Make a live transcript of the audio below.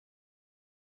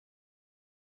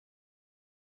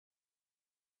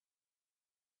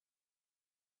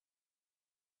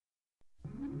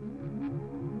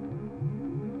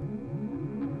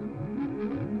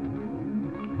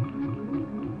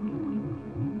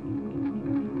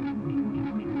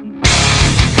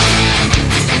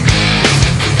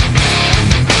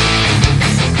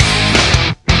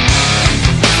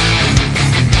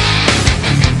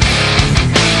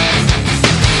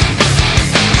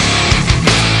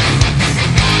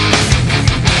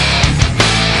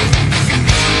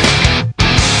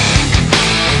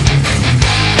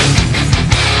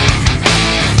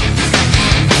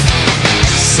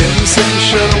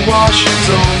emotion washes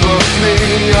over me.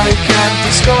 I can't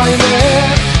describe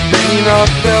it. Pain I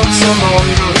felt so long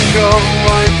ago,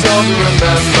 I don't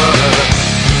remember.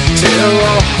 Tear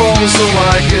a hole so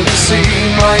I can see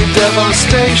my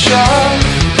devastation.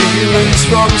 Feelings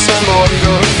from so long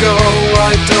ago,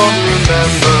 I don't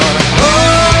remember.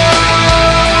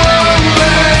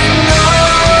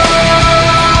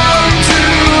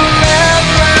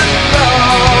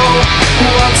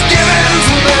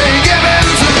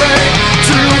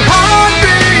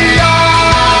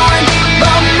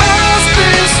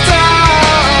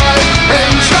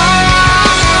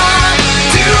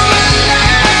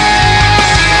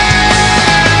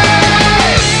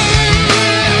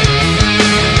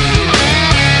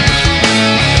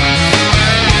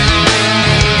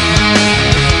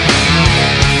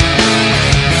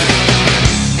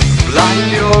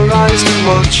 To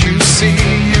what you see,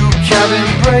 you can't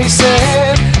embrace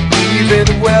it. Leave it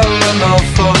well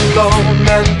enough alone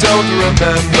and don't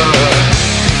remember.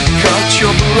 Cut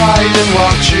your pride and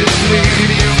watch it bleed.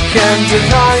 You can't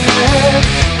deny it.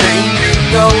 Pain you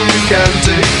know you can't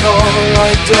ignore.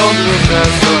 I don't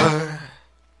remember.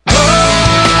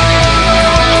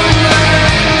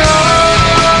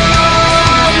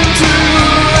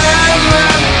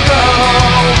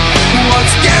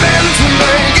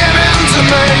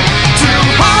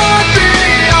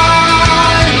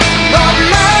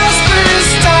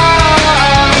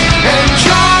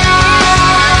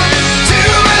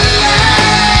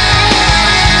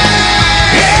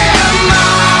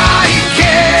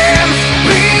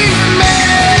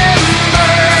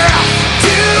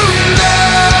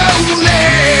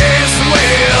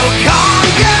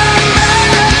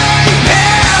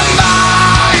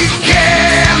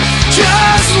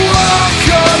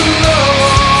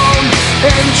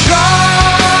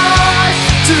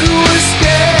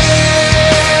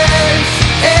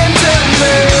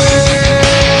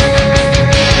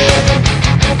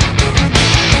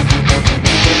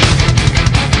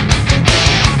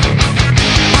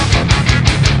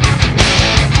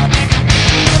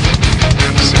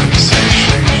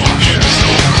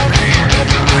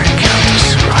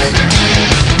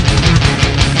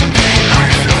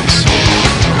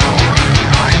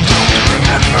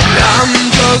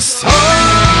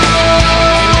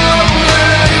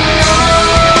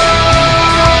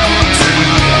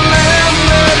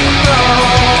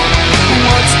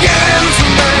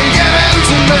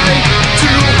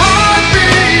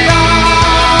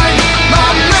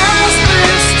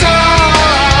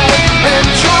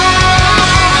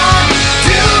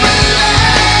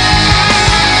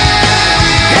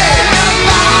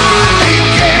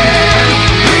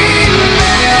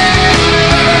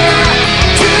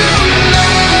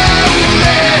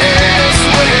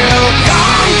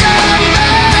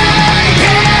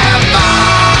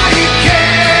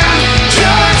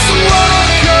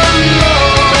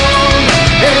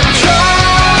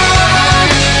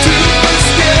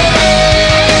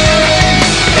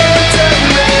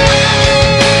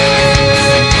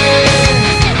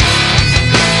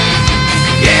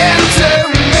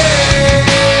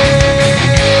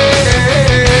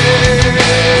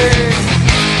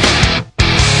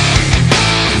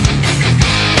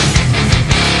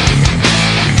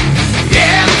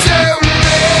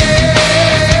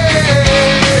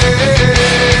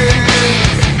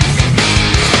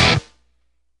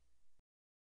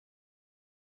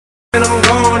 When I'm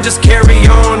gone, just carry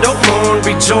on, don't mourn,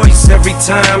 rejoice. Every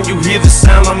time you hear the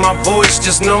sound of my voice,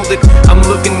 just know that I'm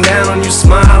looking down on you,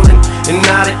 smiling, and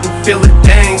I didn't feel a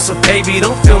thing. So baby,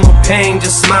 don't feel no pain,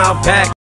 just smile back.